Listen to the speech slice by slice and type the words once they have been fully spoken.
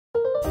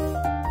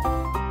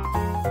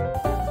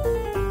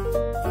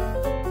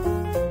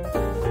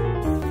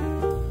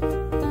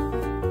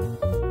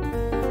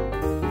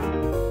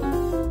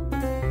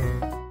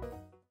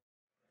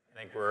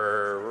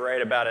We're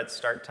right about at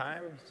start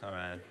time, so I'm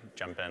going to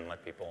jump in and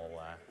let people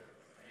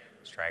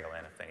straggle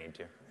in if they need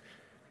to.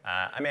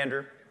 I'm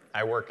Andrew.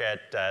 I work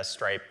at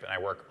Stripe, and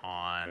I work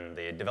on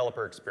the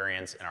developer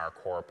experience in our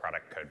core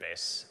product code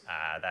base.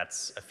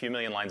 That's a few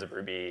million lines of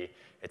Ruby.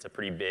 It's a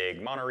pretty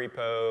big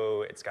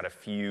monorepo. It's got a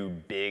few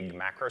big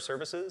macro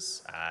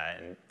services.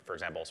 And for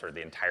example, sort of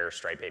the entire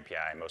Stripe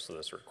API, most of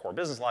the sort of core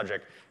business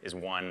logic is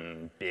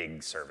one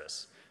big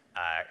service.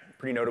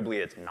 Pretty notably,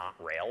 it's not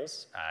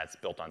Rails. It's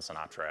built on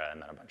Sinatra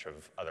and then a bunch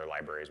of other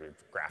libraries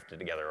we've grafted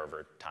together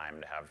over time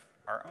to have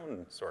our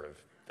own sort of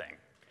thing.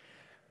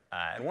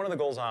 And one of the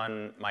goals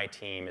on my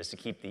team is to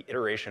keep the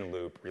iteration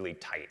loop really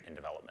tight in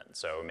development.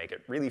 So make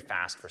it really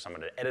fast for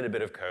someone to edit a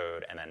bit of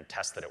code and then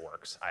test that it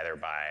works, either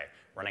by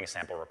running a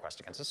sample request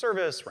against a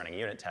service, running a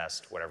unit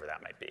test, whatever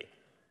that might be.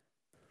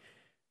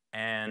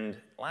 And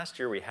last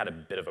year, we had a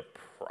bit of a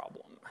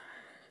problem.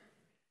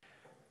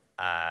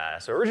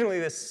 So originally,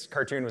 this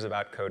cartoon was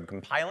about code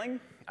compiling.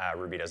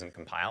 Ruby doesn't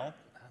compile,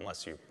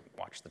 unless you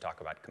watched the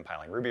talk about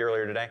compiling Ruby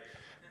earlier today.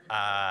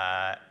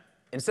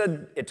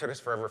 Instead, it took us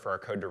forever for our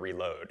code to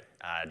reload.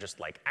 Just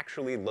like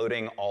actually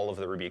loading all of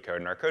the Ruby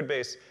code in our code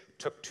base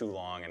took too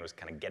long and was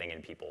kind of getting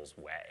in people's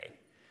way.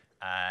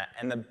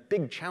 And the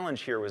big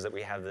challenge here was that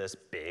we have this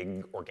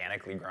big,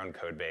 organically grown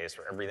code base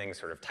where everything's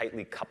sort of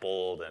tightly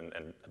coupled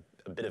and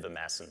a bit of a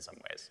mess in some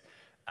ways.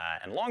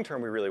 And long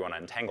term, we really want to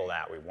untangle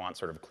that. We want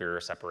sort of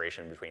clearer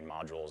separation between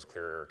modules,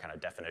 clearer kind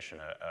of definition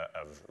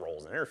of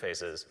roles and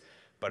interfaces.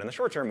 But in the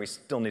short term, we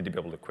still need to be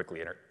able to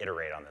quickly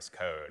iterate on this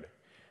code.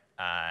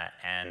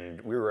 And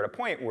we were at a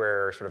point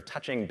where sort of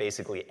touching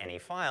basically any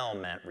file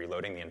meant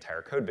reloading the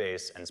entire code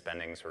base and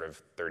spending sort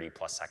of 30+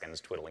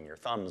 seconds twiddling your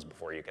thumbs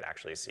before you could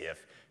actually see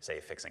if, say,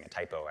 fixing a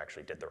typo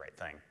actually did the right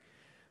thing.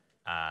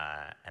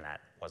 And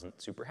that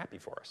wasn't super happy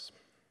for us.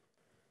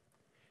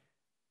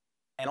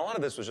 And a lot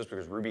of this was just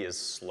because Ruby is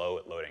slow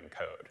at loading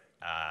code.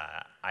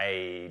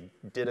 I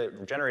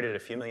generated a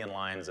few million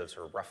lines of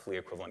sort of roughly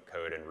equivalent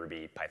code in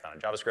Ruby, Python,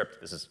 and JavaScript.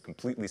 This is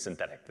completely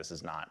synthetic. This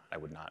is not, I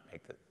would not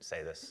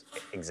say this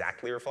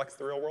exactly reflects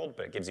the real world,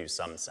 but it gives you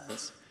some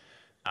sense.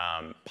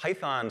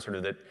 Python, sort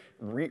of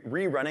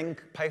rerunning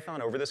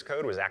Python over this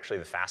code was actually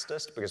the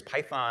fastest because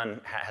Python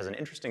has an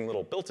interesting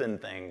little built-in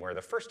thing where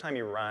the first time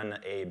you run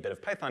a bit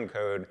of Python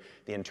code,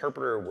 the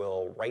interpreter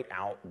will write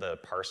out the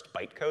parsed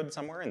bytecode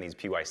somewhere in these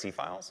PYC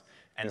files.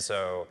 And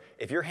so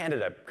if you're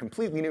handed a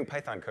completely new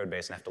Python code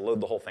base and have to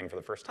load the whole thing for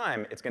the first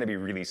time, it's going to be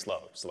really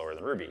slow, slower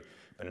than Ruby.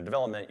 But in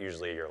development,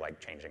 usually you're like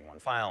changing one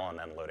file and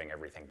then loading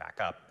everything back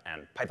up,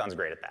 and Python's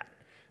great at that.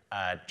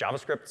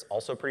 JavaScript's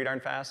also pretty darn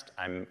fast.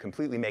 I'm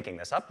completely making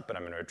this up, but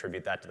I'm going to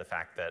attribute that to the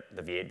fact that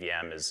the V8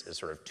 VM is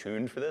sort of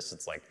tuned for this.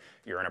 It's like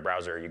you're in a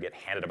browser, you get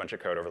handed a bunch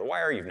of code over the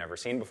wire you've never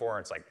seen before.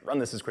 It's like, run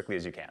this as quickly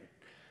as you can.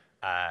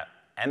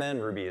 And then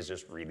Ruby is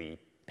just really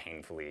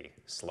painfully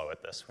slow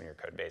at this when your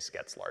code base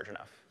gets large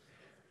enough.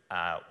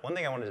 One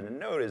thing I wanted to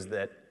note is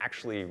that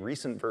actually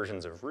recent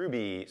versions of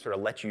Ruby sort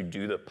of let you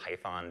do the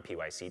Python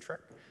PYC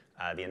trick.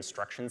 The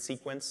instruction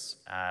sequence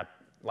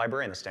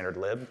library and the standard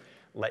lib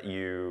let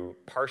you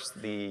parse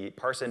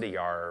into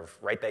YARV,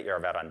 write that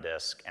YARV out on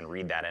disk, and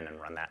read that in and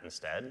run that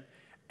instead.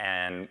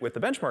 And with the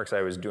benchmarks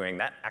I was doing,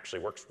 that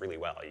actually works really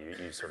well.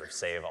 You sort of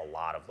save a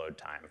lot of load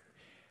time.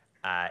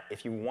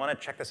 If you want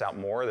to check this out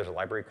more, there's a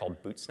library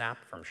called Bootsnap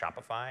from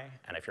Shopify.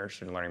 And if you're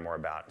interested in learning more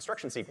about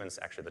instruction sequence,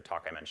 actually the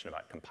talk I mentioned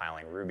about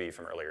compiling Ruby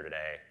from earlier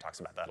today talks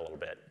about that a little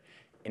bit.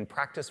 In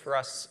practice for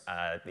us,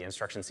 the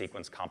instruction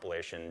sequence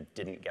compilation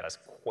didn't get us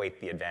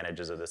quite the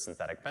advantages of the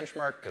synthetic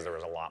benchmark because there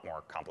was a lot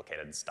more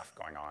complicated stuff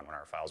going on when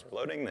our files were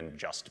loading than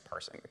just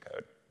parsing the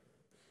code.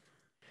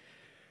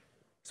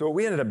 So what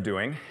we ended up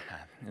doing,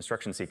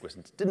 instruction sequence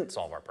didn't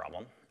solve our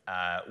problem.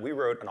 We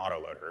wrote an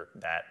autoloader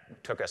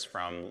that took us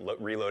from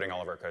reloading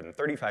all of our code in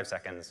 35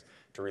 seconds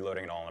to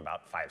reloading it all in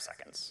about 5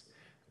 seconds.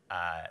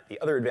 The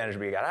other advantage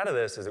we got out of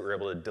this is that we were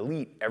able to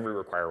delete every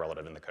require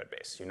relative in the code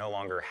base. You no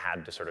longer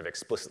had to sort of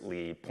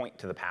explicitly point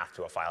to the path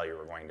to a file you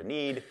were going to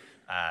need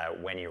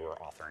when you were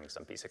authoring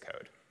some piece of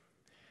code.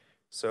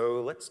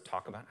 So let's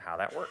talk about how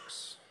that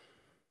works.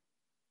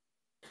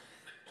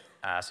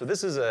 So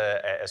this is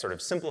a sort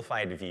of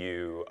simplified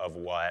view of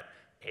what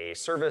a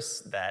service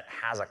that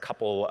has a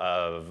couple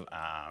of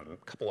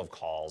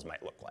calls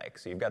might look like.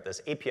 So you've got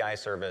this API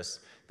service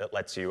that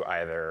lets you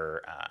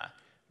either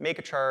make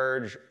a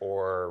charge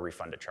or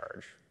refund a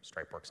charge.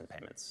 Stripe works in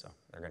payments, so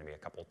there are going to be a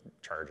couple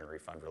charge and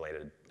refund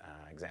related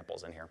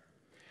examples in here.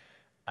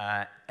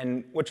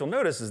 And what you'll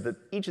notice is that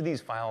each of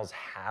these files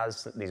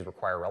has these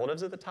require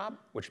relatives at the top,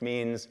 which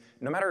means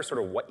no matter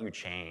sort of what you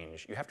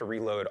change, you have to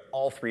reload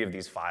all 3 of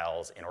these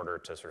files in order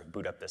to sort of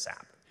boot up this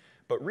app.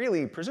 But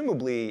really,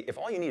 presumably, if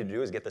all you need to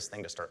do is get this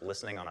thing to start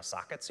listening on a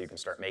socket so you can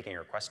start making a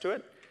request to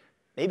it,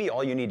 maybe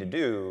all you need to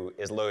do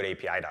is load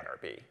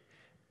api.rb.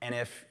 And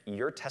if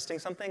you're testing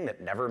something that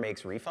never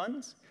makes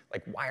refunds,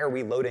 like why are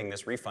we loading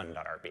this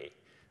refund.rb?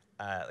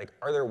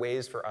 Are there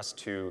ways for us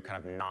to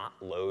kind of not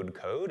load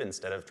code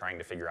instead of trying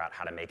to figure out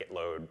how to make it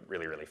load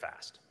really, really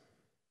fast?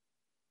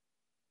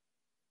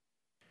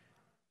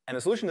 And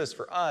the solution to this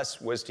for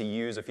us was to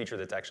use a feature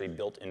that's actually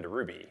built into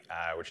Ruby,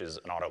 which is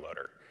an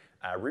autoloader.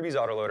 Ruby's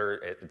autoloader,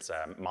 it's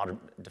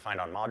defined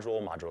on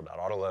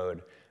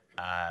module.autoload,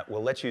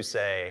 will let you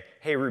say,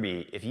 hey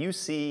Ruby, if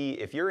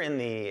you're in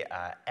the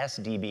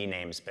SDB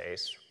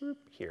namespace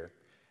here,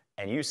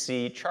 and you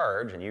see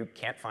charge, and you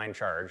can't find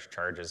charge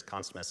is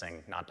const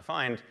missing, not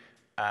defined,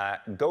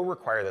 go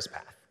require this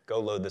path.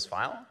 Go load this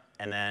file,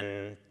 and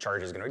then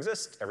charge is going to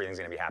exist, everything's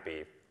going to be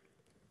happy,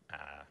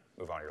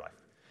 move on with your life.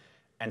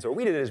 And so what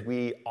we did is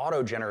we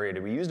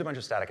auto-generated, we used a bunch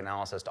of static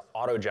analysis to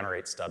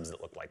auto-generate stubs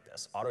that look like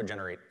this,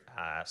 auto-generate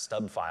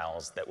stub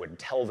files that would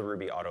tell the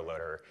Ruby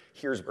autoloader,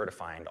 here's where to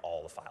find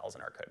all the files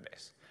in our code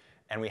base.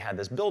 And we had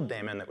this build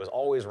daemon that was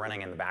always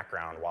running in the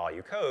background while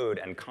you code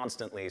and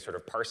constantly sort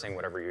of parsing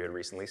whatever you had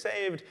recently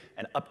saved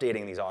and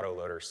updating these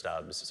autoloader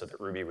stubs so that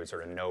Ruby would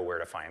sort of know where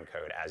to find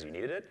code as you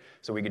needed it.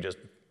 So we could just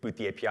boot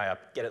the API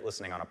up, get it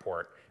listening on a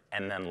port,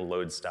 and then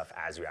load stuff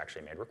as you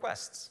actually made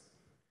requests.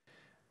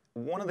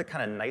 One of the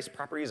kind of nice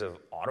properties of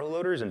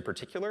autoloaders in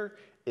particular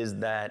is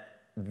that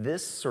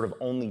this sort of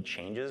only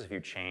changes if you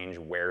change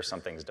where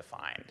something's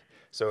defined.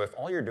 So if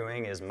all you're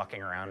doing is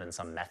mucking around in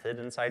some method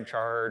inside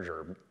charge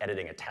or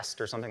editing a test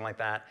or something like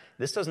that,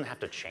 this doesn't have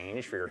to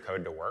change for your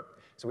code to work.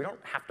 So we don't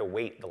have to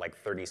wait the like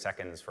 30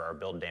 seconds for our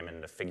build daemon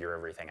to figure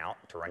everything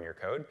out to run your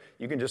code.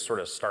 You can just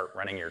sort of start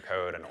running your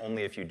code, and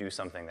only if you do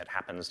something that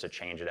happens to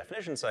change a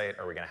definition site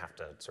are we going to have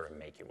to sort of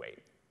make you wait.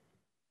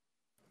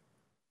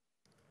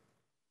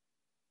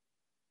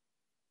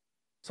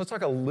 So let's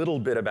talk a little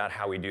bit about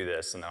how we do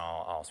this, and then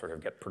I'll sort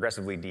of get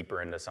progressively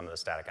deeper into some of the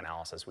static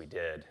analysis we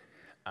did.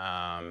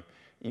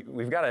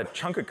 We've got a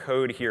chunk of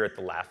code here at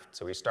the left.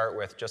 So we start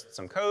with just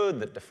some code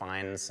that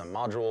defines some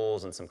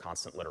modules and some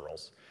constant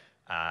literals.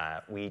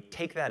 We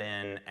take that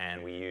in,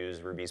 and we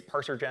use Ruby's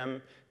parser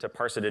gem to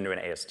parse it into an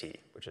AST,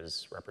 which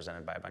is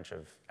represented by a bunch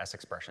of S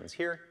expressions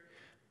here.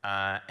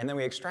 And then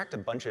we extract a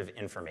bunch of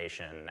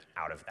information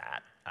out of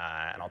that.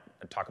 And I'll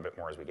talk a bit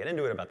more as we get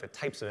into it about the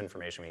types of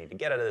information we need to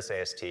get out of this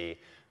AST.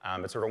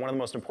 But sort of one of the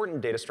most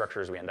important data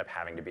structures we end up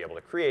having to be able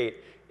to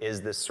create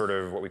is this sort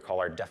of what we call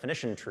our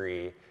definition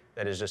tree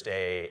that is just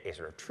a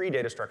sort of tree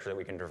data structure that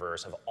we can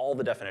traverse of all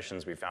the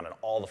definitions we've found in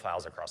all the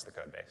files across the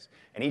code base.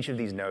 And each of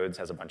these nodes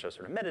has a bunch of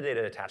sort of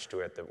metadata attached to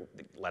it that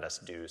let us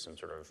do some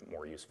sort of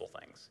more useful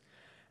things.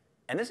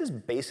 And this is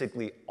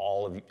basically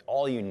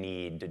all you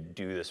need to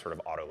do this sort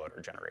of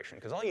autoloader generation,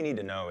 because all you need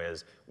to know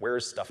is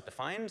where's stuff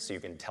defined, so you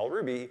can tell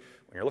Ruby,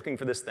 when you're looking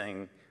for this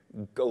thing,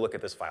 go look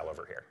at this file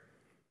over here.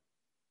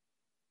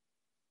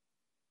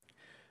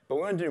 But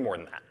we wanted to do more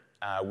than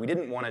that. We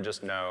didn't want to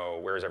just know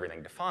where's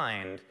everything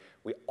defined.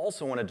 We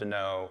also wanted to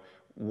know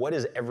what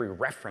is every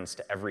reference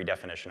to every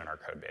definition in our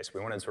code base.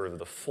 We wanted sort of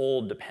the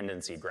full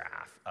dependency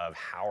graph of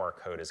how our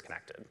code is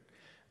connected.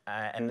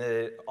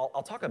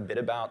 I'll talk a bit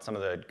about some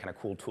of the kind of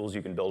cool tools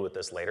you can build with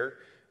this later.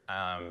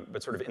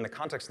 But sort of in the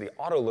context of the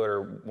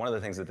autoloader, one of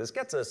the things that this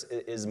gets us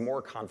is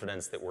more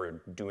confidence that we're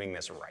doing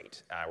this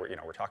right.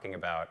 We're talking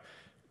about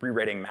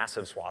rewriting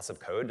massive swaths of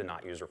code to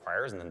not use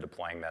requires and then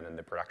deploying that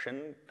into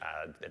production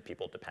that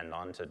people depend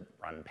on to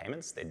run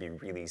payments. They'd be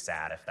really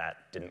sad if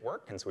that didn't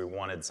work, and so we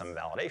wanted some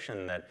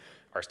validation that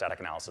our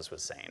static analysis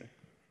was sane.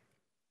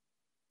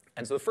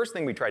 And so the first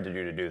thing we tried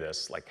to do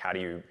this, like how do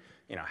you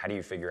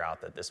figure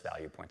out that this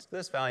value points to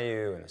this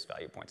value and this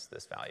value points to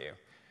this value?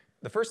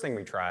 The first thing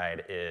we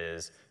tried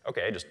is,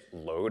 okay, just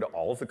load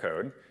all of the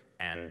code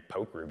and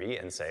poke Ruby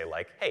and say,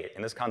 like, hey,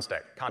 in this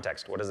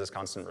context, what does this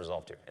constant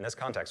resolve to? In this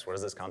context, what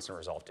does this constant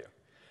resolve to?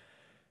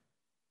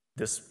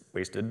 This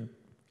wasted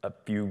a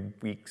few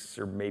weeks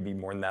or maybe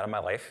more than that of my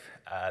life.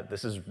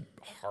 This is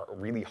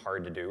really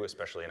hard to do,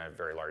 especially in a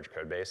very large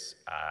code base.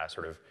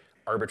 Sort of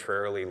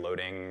arbitrarily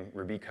loading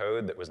Ruby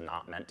code that was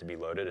not meant to be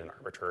loaded in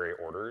arbitrary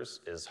orders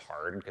is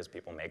hard because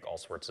people make all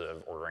sorts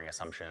of ordering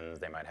assumptions.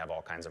 They might have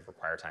all kinds of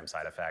require time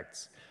side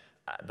effects.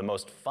 The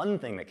most fun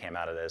thing that came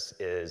out of this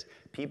is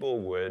people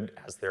would,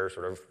 as they're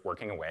sort of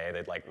working away,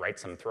 they'd like write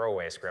some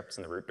throwaway scripts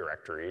in the root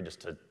directory just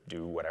to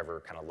do whatever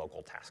kind of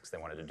local tasks they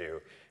wanted to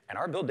do. And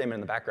our build daemon in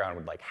the background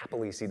would like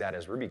happily see that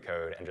as Ruby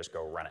code and just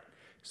go run it.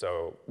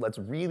 So let's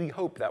really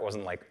hope that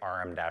wasn't like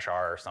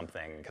rm-r or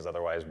something, because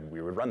otherwise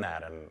we would run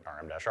that and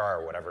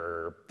rm-r,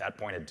 whatever that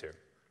pointed to.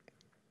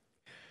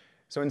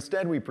 So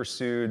instead we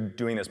pursued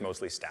doing this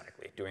mostly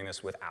statically, doing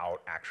this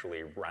without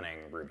actually running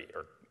Ruby,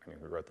 or I mean,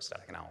 we wrote the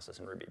static analysis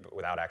in Ruby, but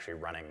without actually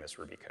running this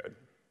Ruby code.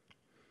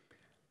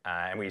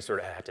 And we sort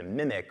of had to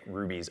mimic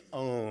Ruby's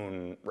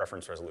own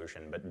reference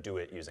resolution, but do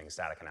it using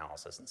static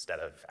analysis instead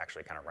of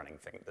actually kind of running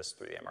this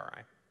through the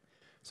MRI.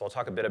 So I'll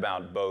talk a bit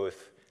about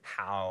both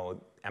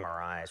how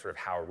MRI, sort of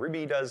how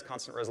Ruby does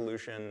constant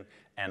resolution,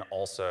 and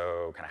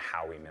also kind of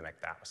how we mimic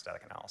that with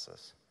static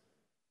analysis.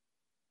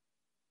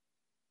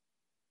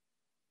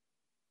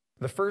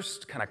 The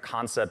first kind of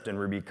concept in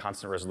Ruby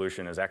constant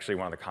resolution is actually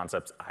one of the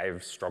concepts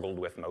I've struggled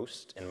with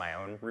most in my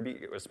own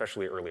Ruby,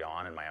 especially early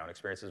on in my own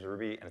experiences with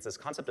Ruby, and it's this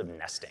concept of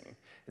nesting.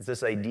 It's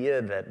this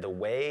idea that the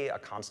way a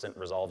constant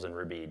resolves in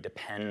Ruby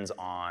depends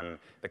on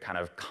the kind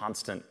of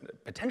constant,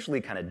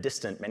 potentially kind of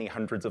distant, many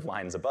hundreds of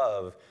lines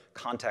above,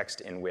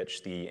 context in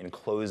which the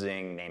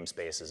enclosing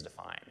namespace is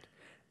defined.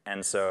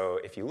 And so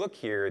if you look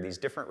here, these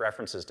different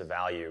references to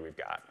value, we've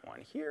got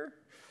one here,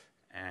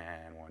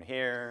 and one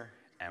here,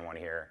 and one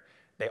here.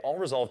 They all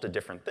resolve to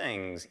different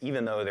things,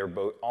 even though they're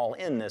both all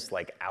in this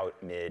like out,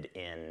 mid,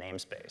 in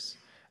namespace.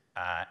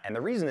 And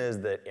the reason is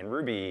that in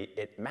Ruby,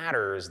 it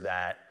matters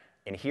that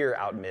in here,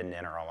 out, mid, and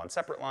in are all on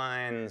separate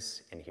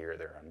lines. In here,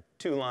 they're on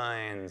 2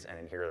 lines. And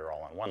in here, they're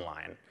all on 1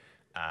 line.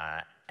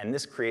 And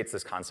this creates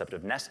this concept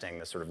of nesting,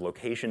 this sort of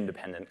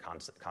location-dependent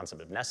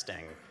concept of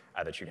nesting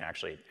that you can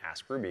actually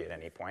ask Ruby at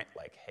any point,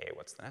 like, hey,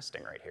 what's the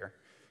nesting right here?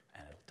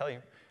 And it'll tell you.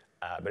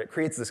 But it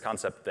creates this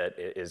concept that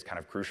is kind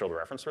of crucial to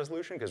reference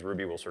resolution, because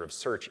Ruby will sort of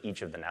search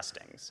each of the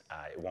nestings.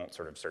 It won't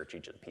sort of search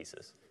each of the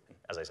pieces. And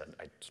as I said,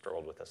 I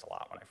struggled with this a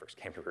lot when I first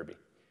came to Ruby.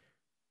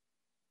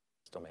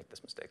 Still make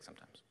this mistake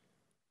sometimes.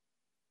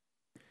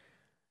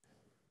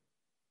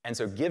 And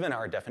so given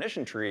our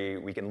definition tree,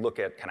 we can look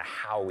at kind of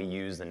how we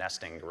use the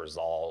nesting to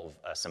resolve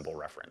a simple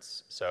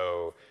reference.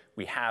 So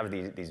we have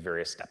these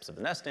various steps of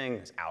the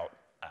nesting, out,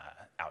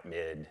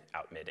 mid,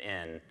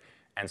 in.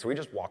 And so we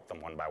just walk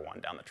them one by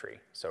one down the tree.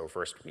 So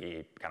first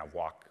we kind of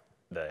walk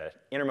the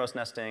innermost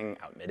nesting,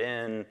 out, mid,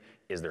 in.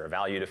 Is there a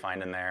value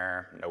defined in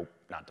there? Nope,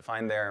 not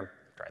defined there.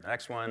 Try the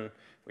next one.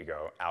 We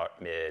go out,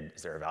 mid.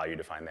 Is there a value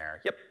defined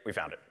there? Yep, we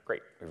found it.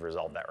 Great, we've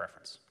resolved that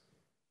reference.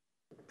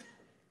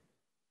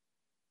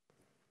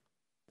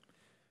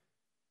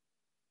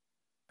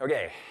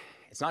 Okay,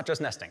 it's not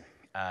just nesting.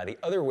 The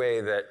other way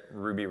that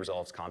Ruby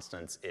resolves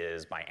constants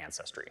is by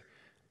ancestry.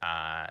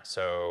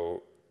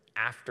 So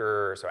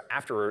after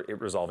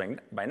it resolving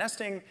by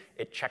nesting,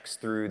 it checks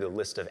through the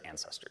list of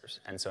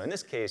ancestors. And so in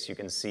this case, you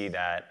can see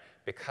that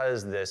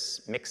because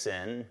this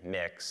mix-in,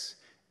 mix,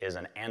 is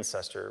an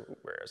ancestor,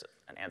 where is it?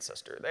 An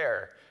ancestor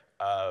there,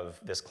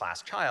 of this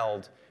class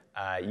child,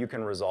 you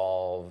can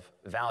resolve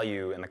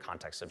value in the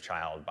context of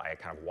child by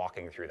kind of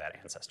walking through that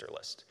ancestor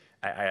list.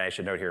 I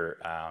should note here,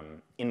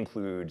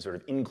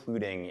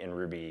 including in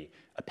Ruby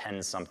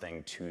appends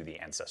something to the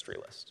ancestry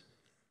list.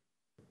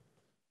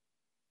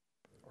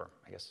 Or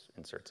I guess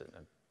inserts it in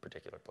a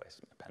particular place.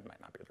 Append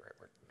might not be the right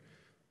word.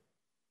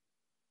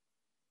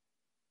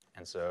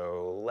 And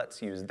so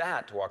let's use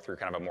that to walk through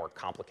kind of a more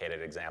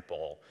complicated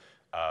example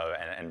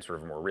and sort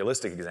of a more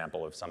realistic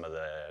example of some of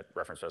the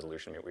reference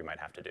resolution we might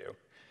have to do.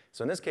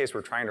 So in this case,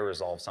 we're trying to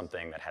resolve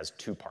something that has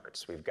 2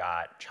 parts. We've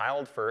got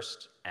child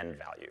first and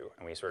value,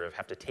 and we sort of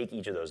have to take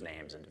each of those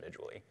names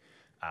individually.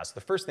 So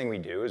the first thing we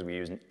do is we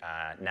use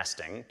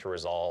nesting to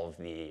resolve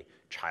the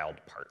child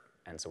part.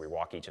 And so we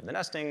walk each of the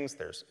nestings.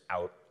 There's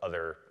out,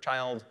 other,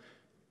 child.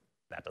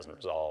 That doesn't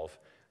resolve.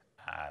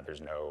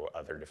 There's no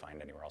other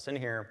defined anywhere else in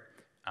here.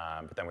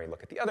 But then we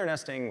look at the other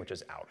nesting, which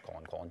is out,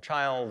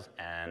 child,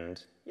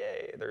 and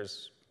yay,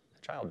 there's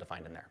a child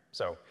defined in there.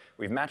 So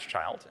we've matched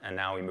child, and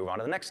now we move on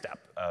to the next step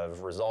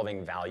of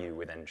resolving value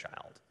within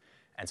child.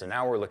 And so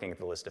now we're looking at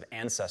the list of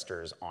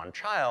ancestors on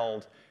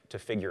child to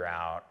figure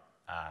out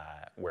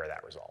where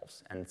that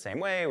resolves. And the same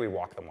way, we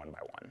walk them one by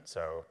one.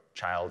 So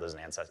child is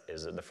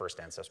the first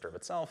ancestor of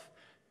itself,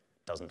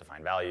 doesn't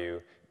define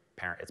value.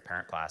 Its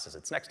parent class is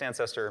its next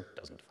ancestor,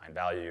 doesn't define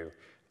value.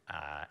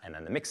 And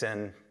then the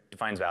mix-in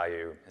defines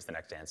value as the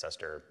next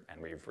ancestor,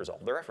 and we've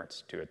resolved the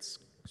reference to its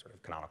sort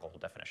of canonical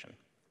definition.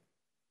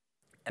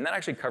 And that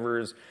actually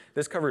covers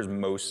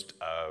most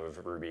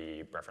of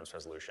Ruby reference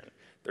resolution.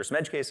 There's some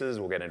edge cases.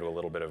 We'll get into a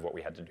little bit of what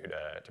we had to do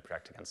to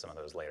protect against some of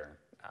those later,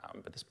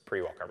 but this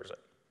pretty well covers it.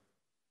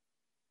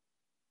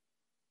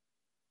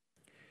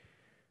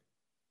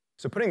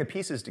 So putting the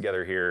pieces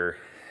together here,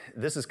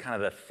 this is kind of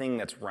the thing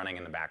that's running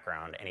in the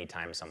background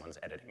anytime someone's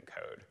editing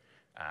code.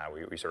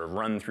 We sort of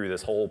run through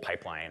this whole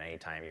pipeline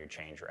anytime you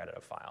change or edit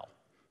a file.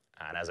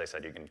 And as I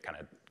said, you can kind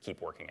of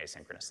keep working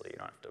asynchronously. You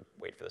don't have to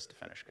wait for this to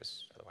finish,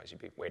 because otherwise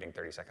you'd be waiting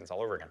 30 seconds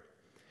all over again.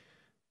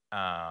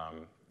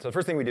 So the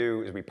first thing we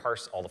do is we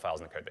parse all the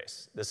files in the code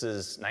base. This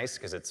is nice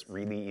because it's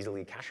really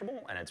easily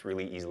cacheable, and it's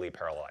really easily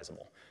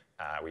parallelizable.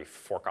 We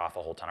fork off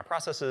a whole ton of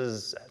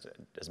processes,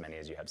 as many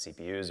as you have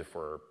CPUs, if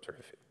we're sort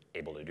of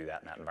able to do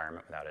that in that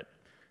environment without it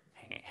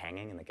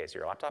hanging in the case of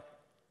your laptop.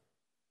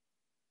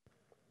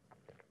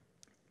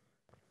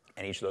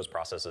 And each of those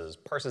processes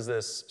parses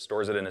this,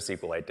 stores it in a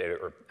SQLite data,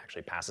 or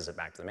actually passes it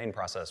back to the main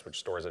process, which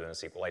stores it in a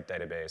SQLite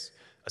database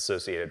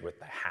associated with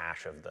the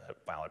hash of the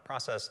file it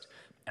processed.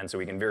 And so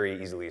we can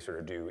very easily sort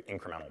of do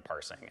incremental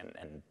parsing,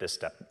 and this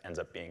step ends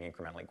up being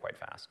incrementally quite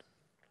fast.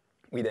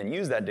 We then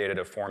use that data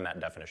to form that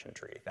definition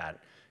tree, that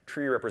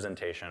tree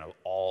representation of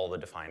all the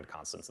defined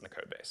constants in the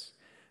code base.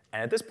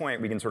 And at this point,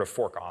 we can sort of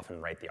fork off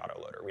and write the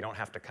autoloader. We don't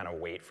have to kind of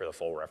wait for the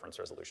full reference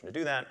resolution to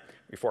do that.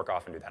 We fork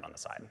off and do that on the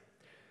side.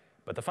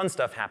 But the fun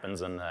stuff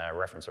happens in the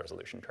reference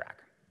resolution track.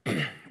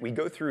 we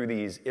go through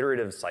these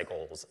iterative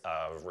cycles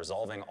of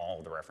resolving all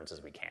of the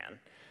references we can.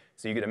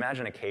 So you could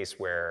imagine a case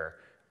where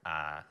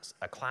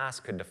a class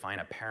could define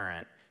a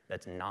parent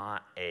that's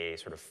not a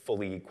sort of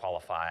fully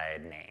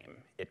qualified name.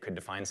 It could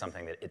define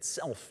something that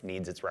itself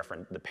needs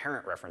the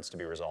parent reference to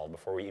be resolved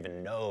before we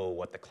even know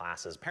what the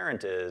class's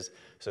parent is,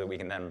 so that we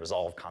can then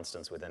resolve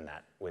constants within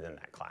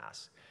that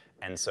class.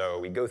 And so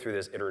we go through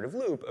this iterative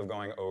loop of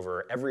going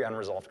over every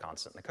unresolved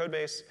constant in the code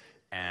base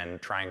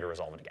and trying to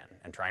resolve it again,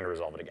 and trying to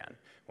resolve it again.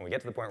 When we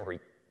get to the point where we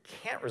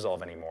can't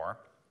resolve anymore,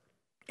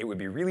 it would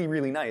be really,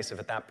 really nice if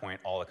at that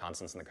point all the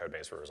constants in the code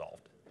base were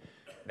resolved.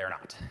 They're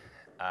not.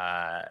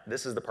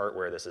 This is the part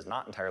where this is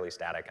not entirely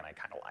static, and I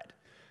kind of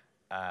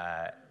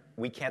lied.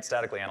 We can't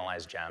statically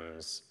analyze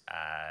gems.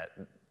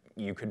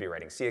 You could be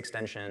writing C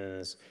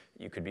extensions.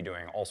 You could be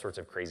doing all sorts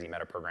of crazy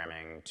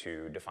metaprogramming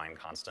to define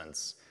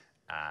constants.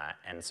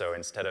 And so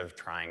instead of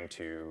trying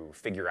to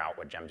figure out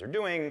what gems are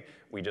doing,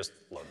 we just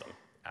load them.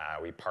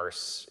 We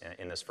parse,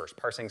 in this first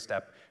parsing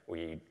step,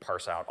 we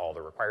parse out all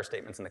the require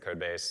statements in the code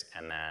base,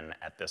 and then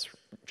at this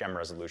gem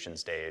resolution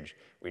stage,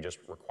 we just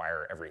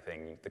require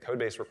everything the code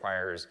base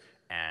requires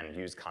and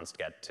use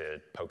constget to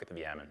poke at the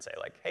VM and say,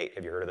 like, hey,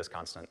 have you heard of this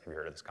constant? Have you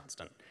heard of this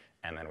constant?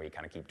 And then we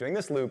kind of keep doing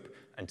this loop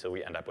until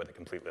we end up with a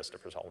complete list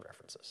of resolved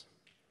references.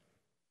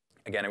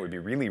 Again, it would be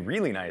really,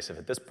 really nice if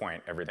at this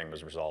point everything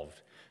was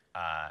resolved.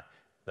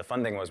 The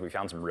fun thing was we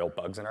found some real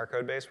bugs in our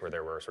code base where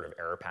there were sort of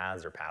error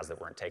paths or paths that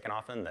weren't taken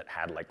often that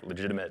had like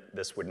legitimate,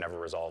 this would never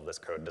resolve, this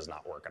code does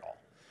not work at all.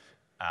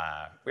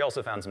 We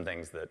also found some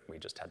things that we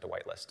just had to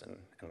whitelist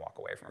and walk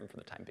away from for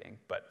the time being.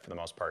 But for the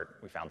most part,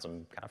 we found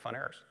some kind of fun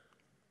errors.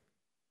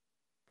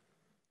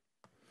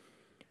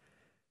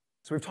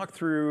 So we've talked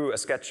through a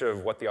sketch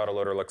of what the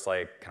autoloader looks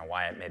like, kind of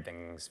why it made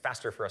things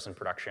faster for us in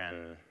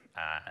production,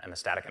 and the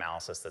static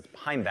analysis that's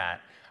behind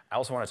that. I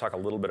also want to talk a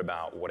little bit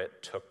about what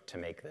it took to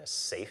make this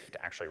safe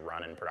to actually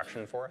run in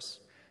production for us.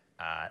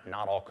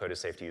 Not all code is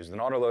safe to use with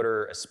an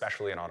autoloader,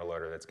 especially an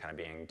autoloader that's kind of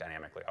being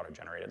dynamically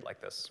auto-generated like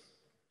this.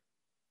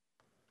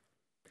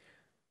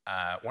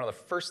 One of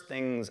the first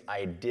things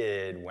I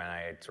did when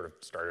I sort of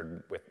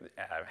started with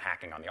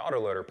hacking on the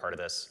autoloader part of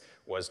this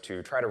was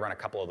to try to run a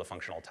couple of the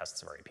functional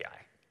tests of our API.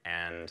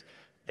 And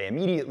they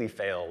immediately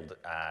failed,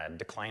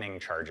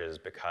 declining charges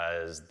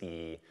because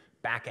the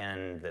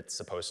backend that's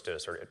supposed to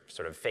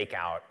sort of fake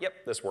out,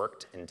 yep, this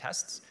worked in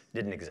tests,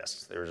 didn't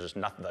exist. There was just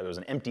nothing, there was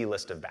an empty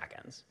list of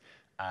backends.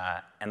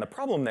 And the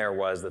problem there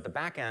was that the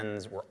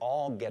backends were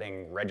all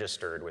getting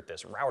registered with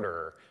this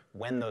router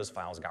when those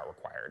files got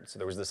required. So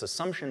there was this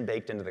assumption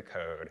baked into the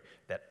code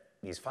that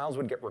these files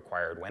would get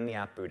required when the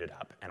app booted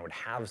up and would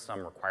have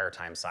some require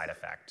time side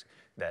effect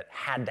that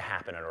had to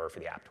happen in order for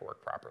the app to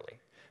work properly.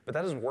 But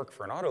that doesn't work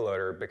for an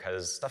autoloader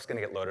because stuff's going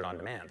to get loaded on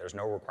demand. There's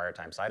no require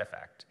time side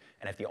effect.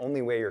 And if the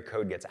only way your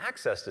code gets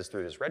accessed is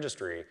through this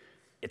registry,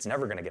 it's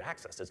never going to get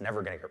accessed. It's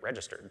never going to get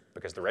registered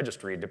because the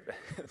registry, the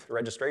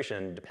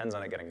registration depends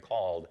on it getting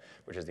called,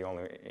 which is the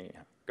only,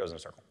 goes in a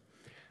circle.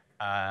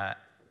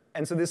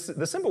 And so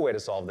the simple way to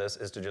solve this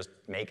is to just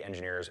make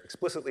engineers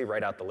explicitly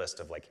write out the list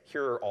of like,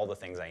 here are all the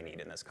things I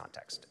need in this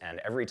context. And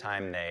every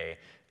time they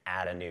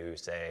add a new,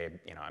 say,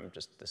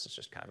 this is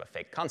just kind of a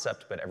fake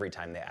concept, but every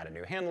time they add a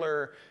new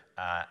handler,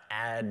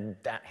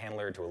 add that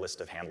handler to a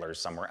list of handlers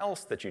somewhere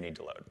else that you need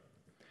to load.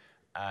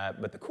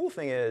 But the cool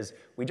thing is,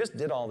 we just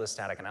did all this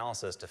static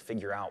analysis to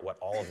figure out what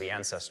all of the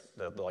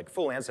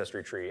full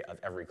ancestry tree of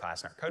every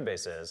class in our code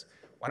base is.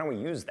 Why don't we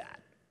use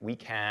that? We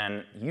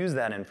can use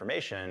that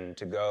information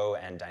to go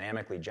and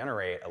dynamically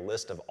generate a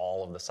list of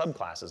all of the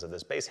subclasses of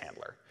this base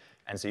handler.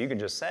 And so you can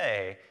just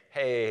say,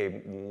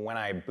 hey, when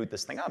I boot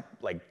this thing up,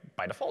 like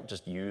by default,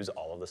 just use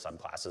all of the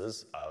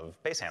subclasses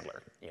of base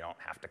handler. You don't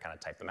have to kind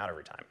of type them out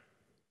every time.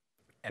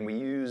 And we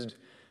used,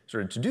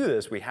 sort of to do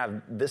this, we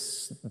have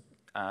this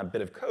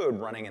bit of code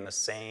running in the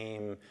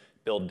same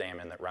build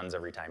daemon that runs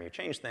every time you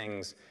change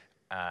things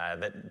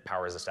that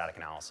powers the static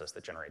analysis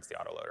that generates the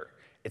autoloader.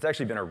 It's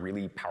actually been a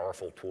really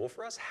powerful tool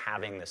for us,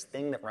 having this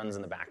thing that runs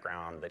in the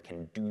background that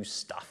can do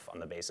stuff on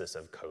the basis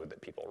of code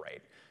that people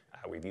write.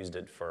 We've used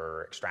it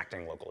for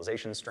extracting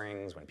localization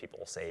strings when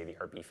people save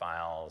ERB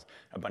files,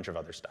 a bunch of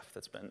other stuff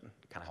that's been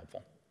kind of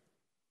helpful.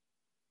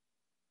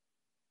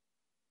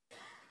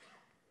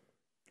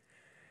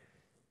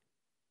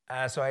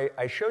 So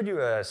I showed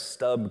you a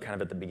stub kind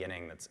of at the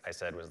beginning that I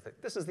said was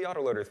that this is the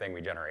autoloader thing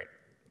we generate.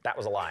 That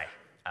was a lie.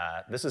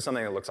 This is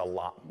something that looks a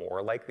lot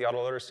more like the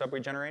autoloader stub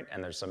we generate,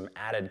 and there's some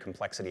added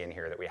complexity in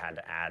here that we had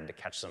to add to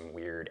catch some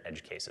weird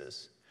edge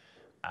cases.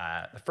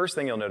 The first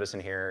thing you'll notice in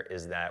here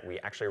is that we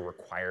actually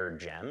require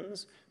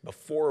gems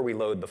before we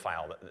load the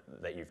file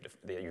that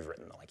you've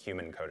written, the like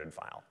human-coded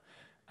file.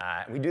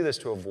 We do this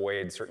to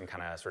avoid certain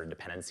kind of sort of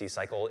dependency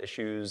cycle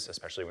issues,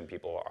 especially when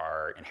people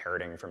are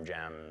inheriting from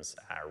gems,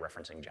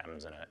 referencing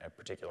gems in a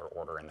particular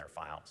order in their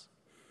files.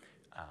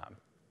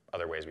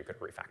 Other ways we could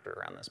have refactored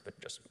around this, but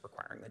just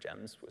requiring the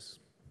gems was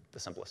the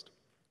simplest.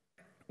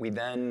 We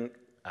then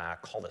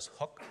call this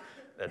hook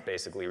that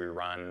basically we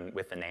run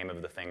with the name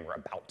of the thing we're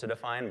about to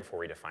define before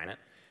we define it.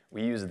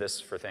 We use this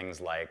for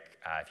things like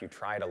if you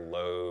try to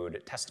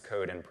load test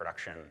code in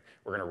production,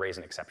 we're going to raise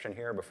an exception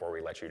here before we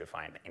let you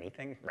define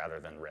anything rather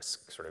than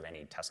risk sort of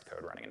any test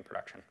code running in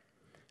production.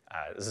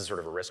 This is sort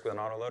of a risk with an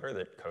autoloader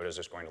that code is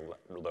just going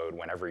to load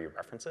whenever you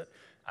reference it.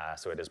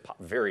 So it is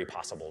very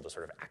possible to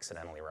sort of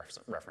accidentally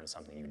reference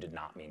something you did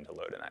not mean to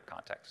load in that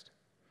context.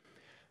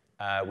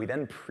 We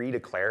then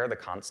pre-declare the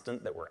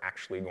constant that we're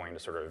actually going to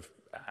sort of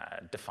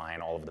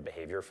define all of the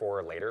behavior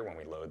for later when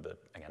we load the,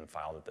 again,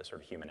 file that the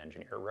sort of human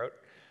engineer wrote.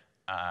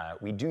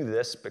 We do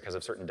this because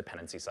of certain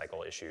dependency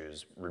cycle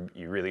issues.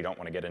 You really don't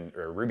want to get in,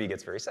 or Ruby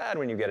gets very sad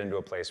when you get into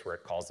a place where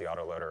it calls the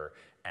autoloader,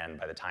 and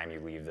by the time you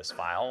leave this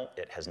file,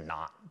 it has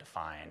not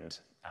defined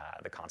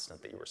the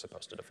constant that you were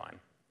supposed to define.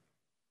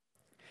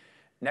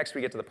 Next,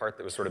 we get to the part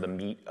that was sort of the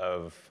meat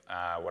of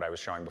what I was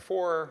showing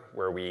before,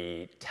 where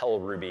we tell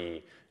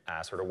Ruby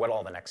sort of what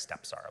all the next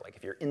steps are. Like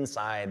if you're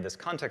inside this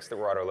context that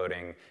we're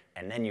autoloading,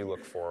 and then you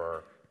look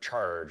for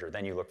charge, or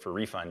then you look for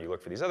refund, you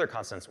look for these other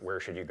constants, where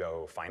should you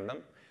go find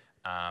them?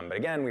 But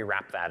again, we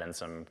wrap that in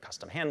some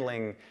custom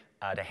handling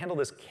to handle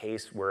this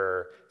case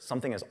where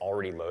something is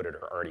already loaded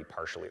or already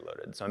partially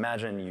loaded. So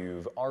imagine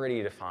you've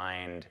already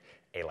defined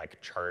a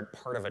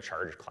part of a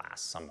charge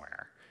class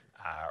somewhere,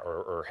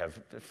 or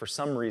have for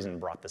some reason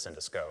brought this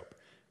into scope.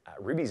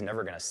 Ruby's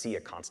never going to see a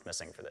const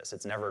missing for this.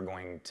 It's never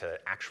going to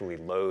actually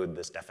load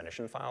this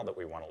definition file that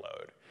we want to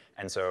load.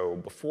 And so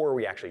before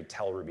we actually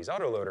tell Ruby's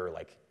autoloader,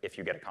 like if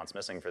you get a const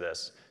missing for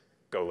this,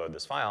 go load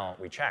this file,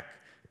 we check,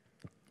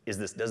 does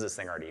this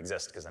thing already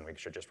exist? Because then we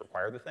should just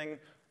require the thing.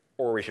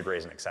 Or we should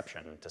raise an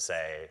exception to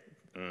say,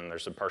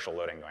 there's some partial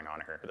loading going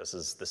on here. This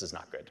is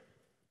not good.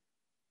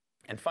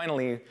 And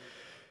finally,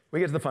 we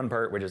get to the fun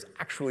part, which is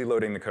actually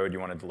loading the code you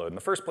wanted to load in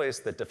the first place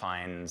that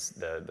defines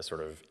the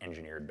sort of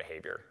engineered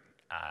behavior.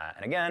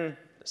 And again,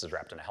 this is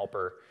wrapped in a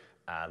helper.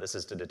 This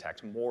is to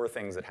detect more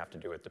things that have to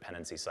do with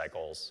dependency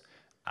cycles.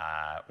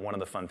 One of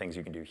the fun things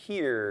you can do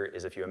here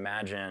is if you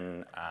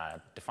imagine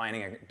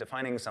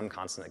defining some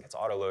constant that gets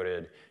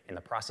autoloaded. In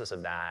the process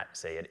of that,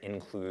 say it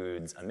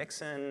includes a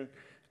mixin.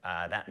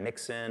 That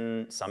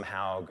mixin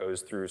somehow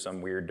goes through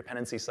some weird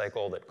dependency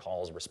cycle that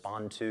calls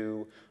respond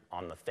to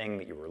on the thing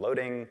that you were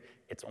loading.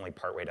 It's only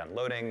partway done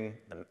loading.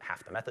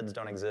 Half the methods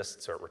don't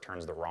exist, so it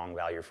returns the wrong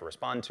value for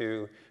respond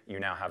to. You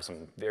now have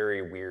some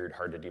very weird,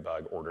 hard to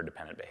debug,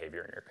 order-dependent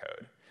behavior in your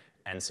code.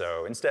 And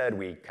so instead,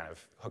 we kind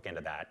of hook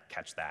into that,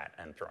 catch that,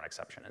 and throw an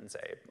exception and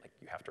say, like,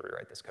 you have to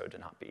rewrite this code to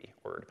not be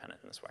order-dependent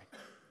in this way.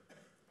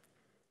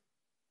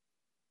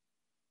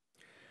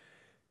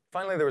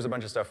 Finally, there was a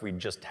bunch of stuff we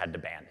just had to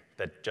ban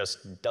that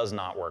just does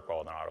not work well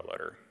with an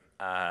autoloader.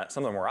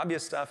 Some of the more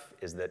obvious stuff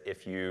is that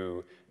if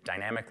you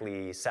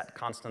dynamically set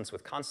constants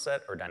with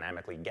constset or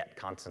dynamically get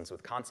constants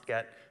with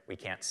constget, we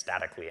can't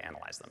statically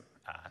analyze them.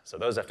 So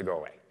those have to go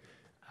away.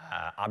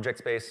 Object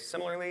space,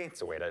 similarly,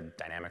 it's a way to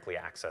dynamically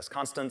access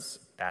constants.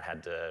 That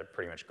had to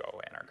pretty much go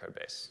away in our code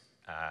base.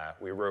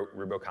 We wrote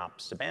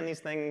RubyConf to ban these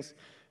things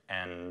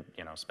and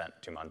spent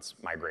 2 months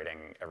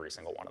migrating every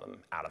single one of them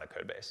out of the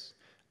code base.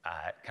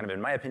 Kind of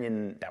in my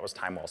opinion, that was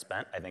time well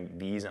spent. I think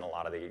these and a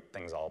lot of the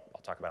things I'll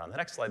talk about on the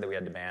next slide that we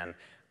had to ban,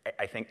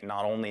 I think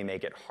not only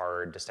make it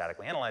hard to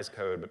statically analyze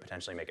code, but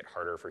potentially make it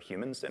harder for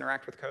humans to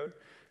interact with code.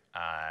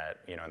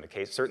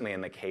 Certainly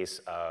in the case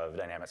of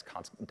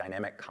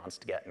dynamic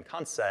const get and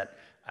const set,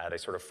 they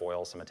sort of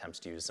foil some attempts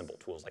to use simple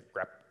tools like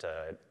grep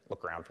to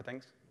look around for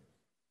things.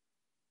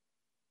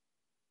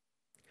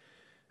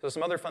 So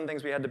some other fun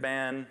things we had to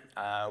ban.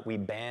 We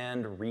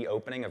banned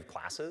reopening of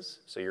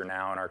classes. So you're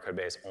now in our code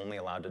base only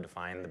allowed to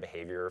define the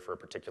behavior for a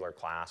particular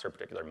class or a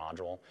particular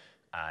module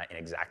in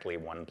exactly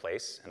one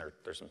place. And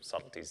there's some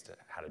subtleties to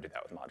how to do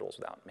that with modules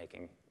without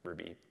making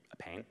Ruby a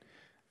pain.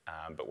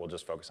 But we'll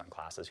just focus on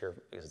classes here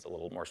because it's a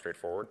little more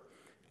straightforward.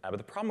 But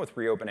the problem with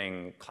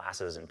reopening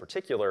classes in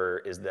particular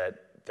is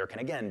that there can,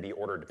 again, be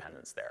order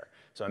dependence there.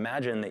 So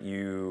imagine that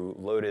you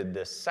loaded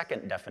this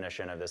second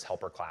definition of this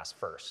helper class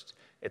first.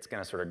 It's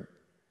going to sort of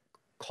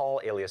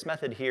call alias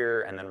method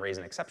here and then raise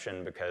an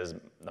exception because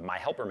the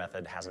myHelper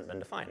method hasn't been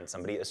defined.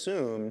 Somebody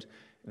assumed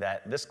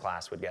that this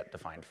class would get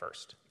defined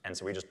first. And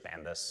so we just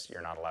banned this.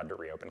 You're not allowed to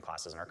reopen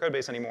classes in our code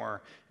base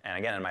anymore. And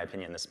again, in my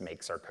opinion, this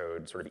makes our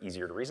code sort of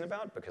easier to reason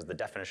about because the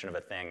definition of a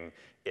thing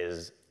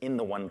is in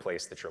the one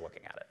place that you're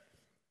looking at it.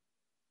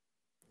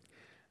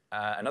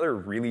 Another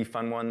really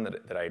fun one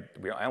that I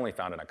only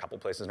found in a couple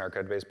places in our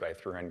code base, but I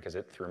threw in because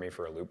it threw me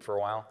for a loop for a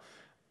while.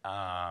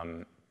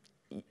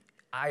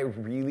 I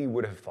really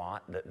would have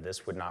thought that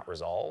this would not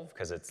resolve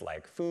because it's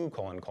like foo, :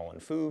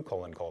 foo, :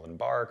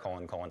 bar, :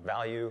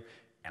 value,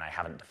 and I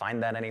haven't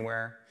defined that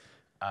anywhere.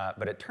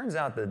 But it turns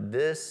out that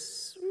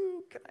this,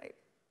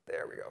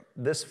 there we go.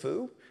 This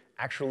foo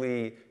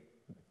actually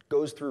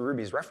goes through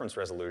Ruby's reference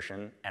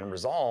resolution and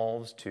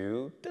resolves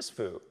to this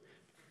foo.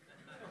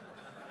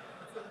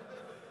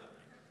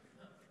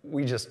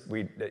 we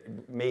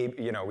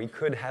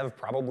could have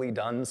probably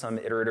done some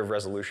iterative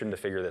resolution to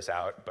figure this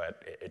out,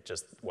 but it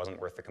just wasn't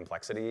worth the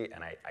complexity.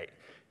 And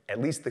at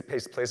least the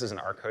places in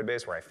our code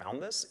base where I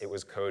found this, it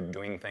was code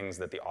doing things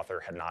that the author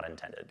had not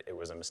intended. It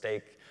was a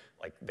mistake.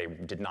 Like, they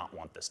did not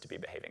want this to be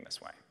behaving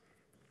this way.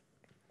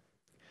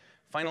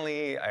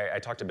 Finally, I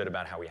talked a bit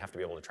about how we have to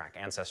be able to track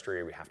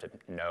ancestry. We have to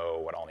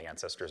know what all the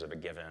ancestors of a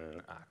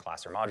given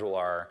class or module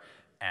are.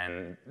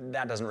 And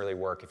that doesn't really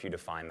work if you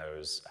define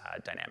those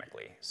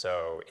dynamically.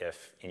 So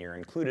if in your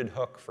included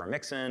hook for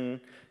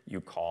mixin,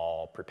 you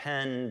call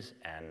prepend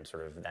and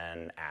sort of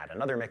then add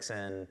another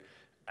mixin,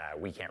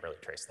 we can't really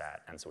trace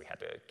that, and so we had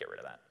to get rid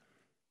of that.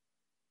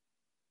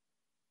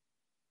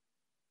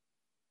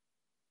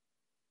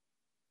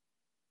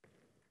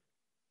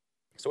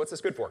 So what's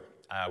this good for?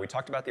 We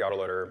talked about the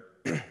autoloader.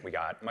 We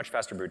got much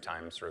faster boot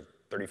time, sort of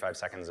 35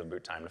 seconds of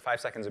boot time to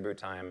 5 seconds of boot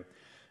time.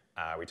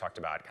 We talked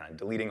about kind of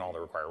deleting all the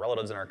required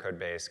relatives in our code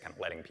base, kind of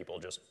letting people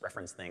just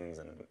reference things,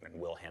 and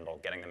we'll handle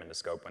getting them into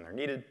scope when they're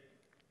needed.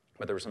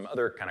 But there were some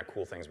other kind of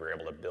cool things we were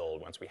able to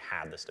build once we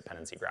had this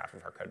dependency graph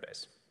of our code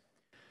base.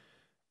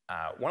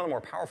 One of the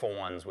more powerful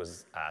ones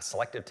was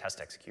selective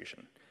test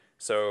execution.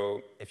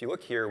 So if you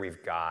look here,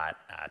 we've got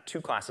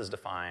 2 classes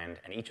defined,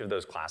 and each of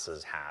those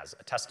classes has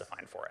a test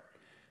defined for it.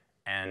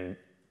 And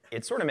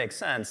it sort of makes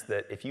sense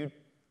that if you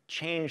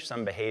change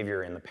some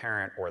behavior in the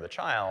parent or the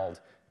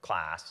child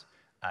class,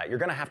 you're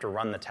going to have to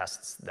run the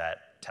tests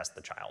that test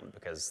the child,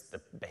 because the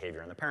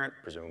behavior in the parent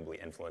presumably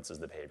influences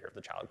the behavior of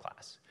the child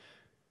class.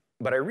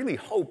 But I really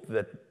hope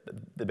that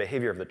the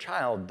behavior of the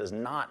child does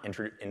not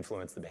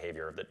influence the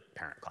behavior of the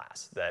parent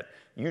class. That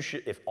you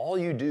should, if all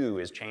you do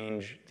is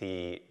change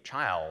the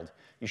child,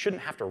 you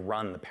shouldn't have to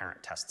run the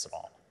parent tests at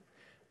all.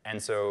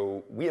 And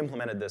so we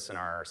implemented this in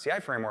our CI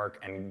framework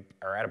and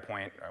are at a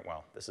point,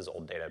 well, this is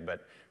old data,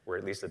 but we're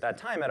at least at that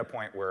time at a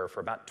point where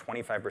for about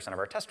 25% of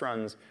our test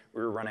runs,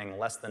 we were running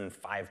less than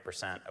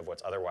 5% of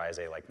what's otherwise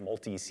a like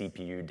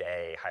multi-CPU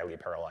day, highly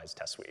parallelized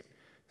test suite.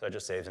 So it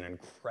just saves an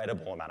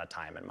incredible amount of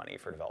time and money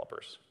for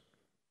developers.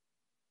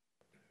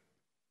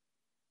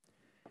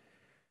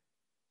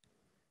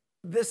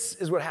 This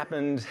is what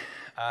happened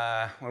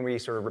when we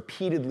sort of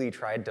repeatedly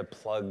tried to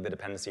plug the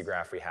dependency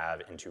graph we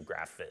have into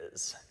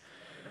GraphViz.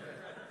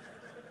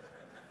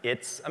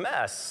 It's a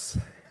mess.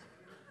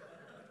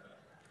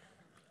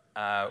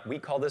 We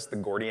call this the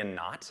Gordian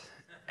knot.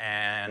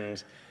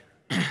 And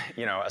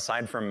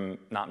aside from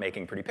not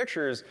making pretty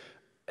pictures,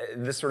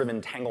 this sort of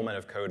entanglement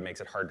of code makes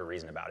it hard to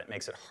reason about. It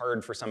makes it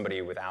hard for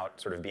somebody without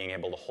sort of being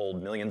able to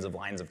hold millions of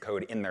lines of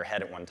code in their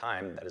head at one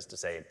time, that is to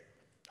say,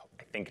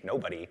 I think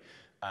nobody,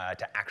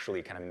 to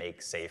actually kind of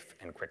make safe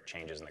and quick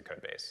changes in the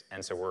code base.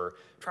 And so we're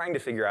trying to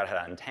figure out how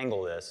to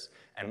untangle this.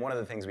 And one of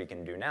the things we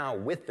can do now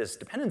with this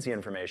dependency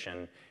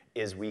information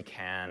is we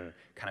can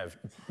kind of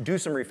do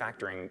some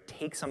refactoring,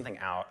 take something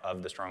out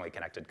of the strongly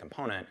connected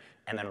component,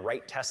 and then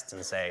write tests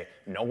and say,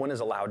 no one is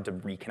allowed to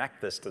reconnect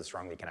this to the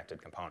strongly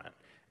connected component.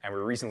 And we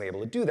were recently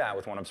able to do that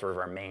with one of sort of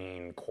our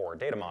main core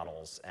data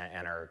models,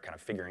 and are kind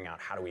of figuring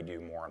out how do we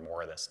do more and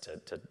more of this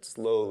to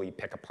slowly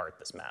pick apart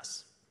this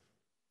mess.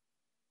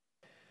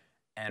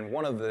 And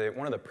one of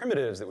the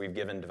primitives that we've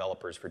given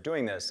developers for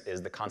doing this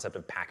is the concept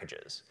of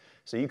packages.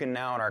 So you can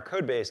now in our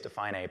code base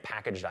define a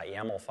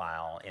package.yaml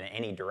file in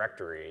any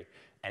directory,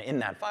 and in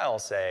that file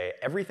say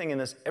every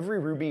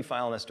Ruby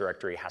file in this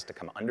directory has to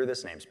come under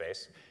this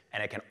namespace,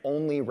 and it can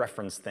only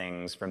reference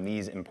things from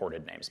these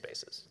imported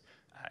namespaces.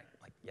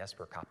 Yes,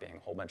 we're copying a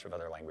whole bunch of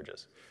other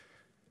languages.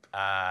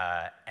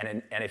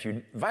 And if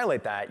you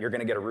violate that, you're going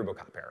to get a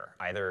RubyConf error,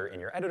 either in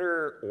your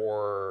editor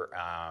or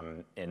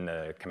in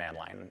the command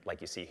line,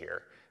 like you see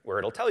here, where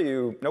it'll tell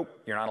you,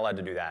 nope, you're not allowed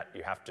to do that.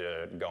 You have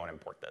to go and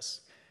import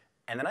this.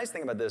 And the nice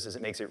thing about this is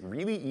it makes it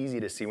really easy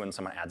to see when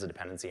someone adds a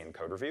dependency in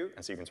code review.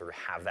 And so you can sort of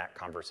have that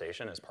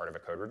conversation as part of a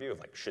code review of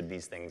like, should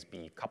these things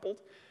be coupled?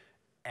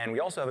 And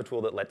we also have a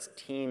tool that lets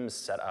teams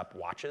set up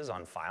watches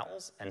on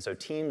files. And so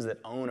teams that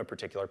own a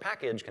particular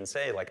package can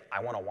say, like,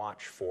 I want to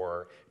watch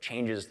for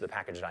changes to the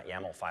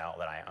package.yaml file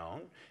that I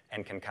own,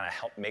 and can kind of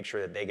help make sure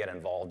that they get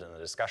involved in the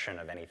discussion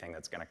of anything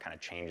that's going to kind of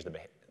change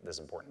this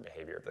important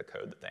behavior of the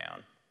code that they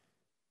own.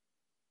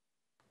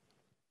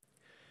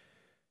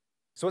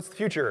 So what's the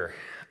future?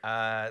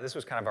 This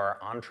was kind of our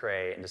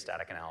entree into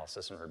static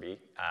analysis in Ruby.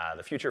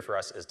 The future for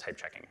us is type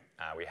checking.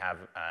 We have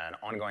an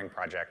ongoing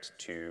project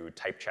to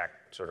type check,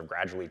 sort of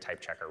gradually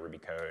type check our Ruby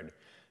code.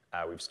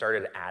 We've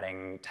started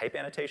adding type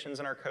annotations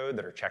in our code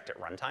that are checked at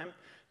runtime.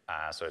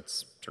 So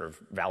it's sort of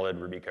valid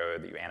Ruby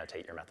code that you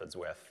annotate your methods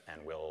with, and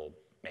we'll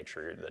make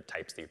sure the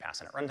types that you pass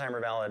in at runtime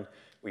are valid.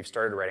 We've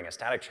started writing a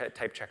static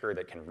type checker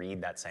that can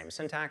read that same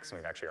syntax, and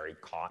we've actually already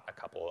caught a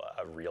couple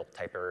of real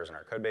type errors in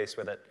our code base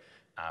with it.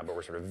 But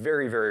we're sort of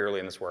very, very early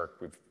in this work.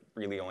 We've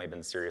really only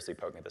been seriously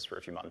poking at this for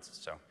a few months,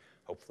 so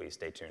hopefully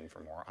stay tuned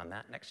for more on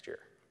that next year.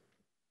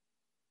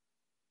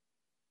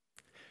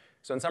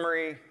 So in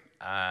summary,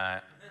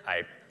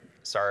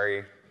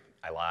 sorry,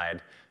 I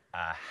lied.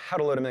 How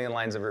to load 1 million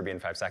lines of Ruby in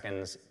 5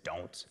 seconds?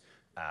 Don't.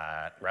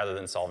 Rather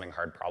than solving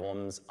hard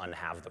problems,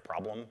 unhave the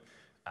problem.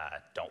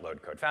 Don't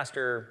load code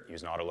faster,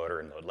 use an autoloader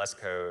and load less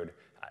code,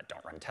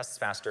 don't run tests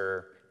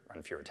faster,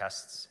 run fewer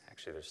tests.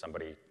 Actually, there's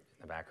somebody in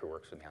the back who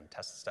works with me on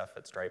test stuff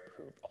at Stripe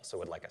who also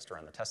would like us to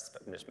run the tests,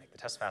 but just make the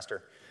tests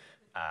faster.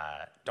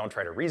 Don't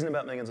try to reason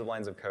about millions of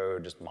lines of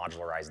code, just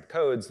modularize the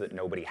code so that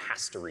nobody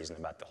has to reason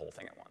about the whole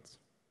thing at once.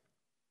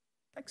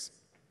 Thanks.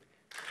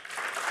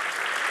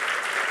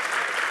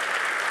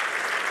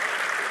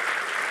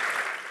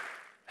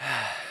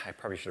 I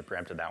probably should have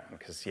preempted that one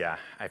because, yeah,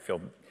 I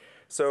feel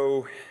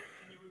so. Can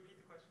you repeat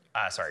the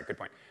question? Sorry, good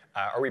point.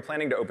 Are we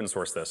planning to open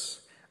source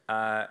this?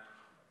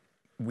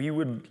 We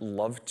would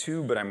love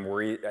to, but I'm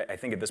worried. I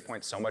think at this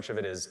point, so much of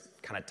it is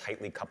kind of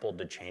tightly coupled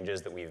to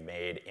changes that we've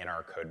made in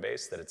our code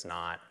base that it's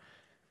not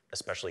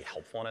especially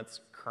helpful in its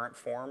current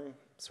form.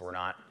 So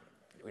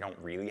we don't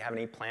really have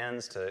any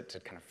plans to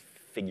kind of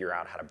figure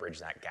out how to bridge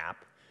that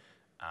gap.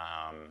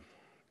 I'm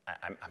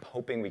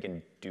hoping we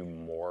can do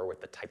more with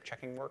the type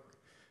checking work,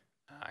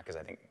 because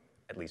I think,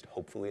 at least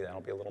hopefully,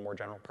 that'll be a little more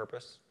general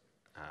purpose.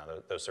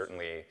 Though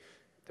certainly,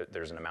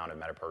 there's an amount of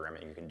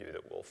metaprogramming you can do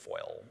that will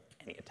foil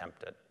any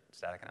attempt at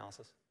static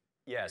analysis.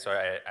 Yeah, so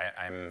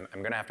I'm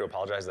going to have to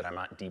apologize that I'm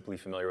not deeply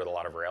familiar with a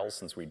lot of Rails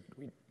since we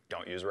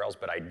don't use Rails,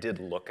 but I did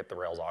look at the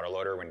Rails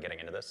autoloader when getting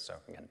into this, so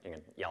again, you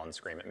can yell and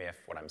scream at me if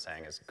what I'm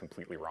saying is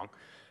completely wrong.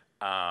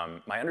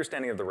 My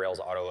understanding of the Rails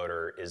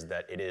autoloader is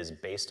that it is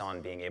based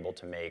on being able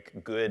to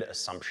make good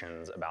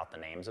assumptions about the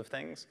names of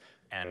things,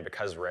 and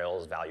because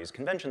Rails values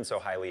convention so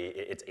highly,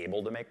 it's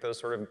able to make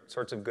those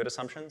sorts of good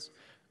assumptions,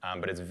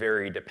 but it's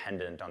very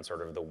dependent on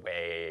sort of the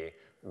way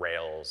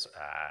Rails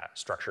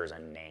structures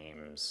and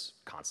names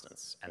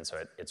constants, and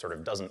so it sort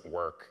of doesn't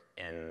work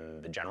in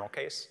the general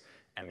case,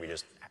 and we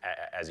just,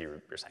 as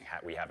you were saying,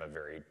 we have a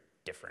very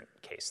different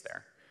case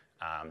there.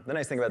 The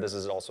nice thing about this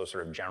is it also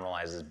sort of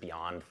generalizes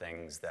beyond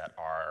things that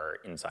are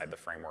inside the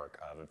framework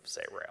of,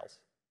 say, Rails.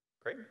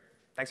 Great.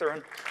 Thanks,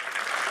 everyone.